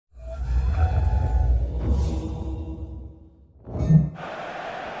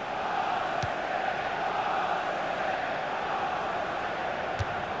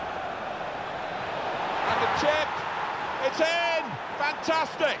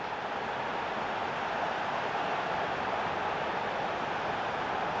Fantastic!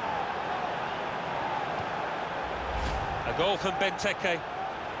 A goal from Benteke,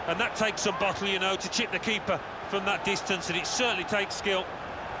 and that takes some bottle, you know, to chip the keeper from that distance, and it certainly takes skill.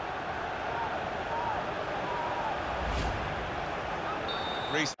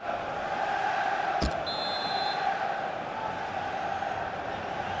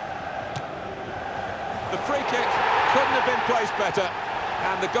 The free kick couldn't have been placed better,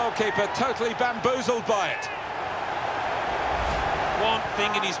 and the goalkeeper totally bamboozled by it. One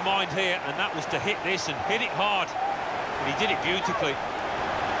thing in his mind here, and that was to hit this and hit it hard. And he did it beautifully.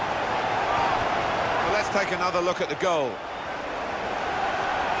 Well, let's take another look at the goal.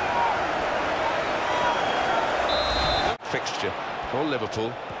 Fixture for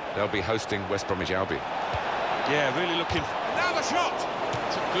Liverpool. They'll be hosting West Bromwich Albion. Yeah, really looking... Now the shot!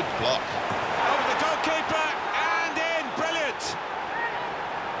 It's a good block. Over the goalkeeper, and in! Brilliant!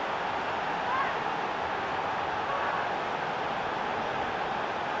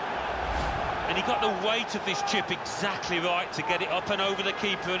 And he got the weight of this chip exactly right to get it up and over the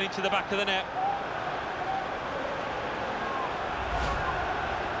keeper and into the back of the net.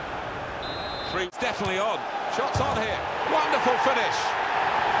 It's definitely on. Shots on here. Wonderful finish.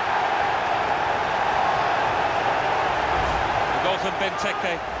 The goal from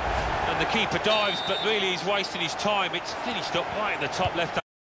Benteke, and the keeper dives, but really he's wasting his time. It's finished up right in the top left.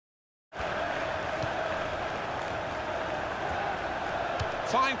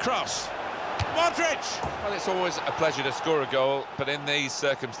 Fine cross. Modric! Well, it's always a pleasure to score a goal, but in these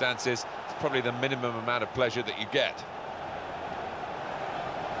circumstances, it's probably the minimum amount of pleasure that you get.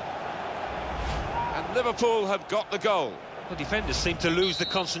 And Liverpool have got the goal. The defenders seem to lose the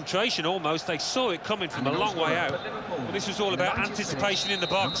concentration almost. They saw it coming from a long way out. But this was all about anticipation in the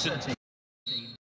box. And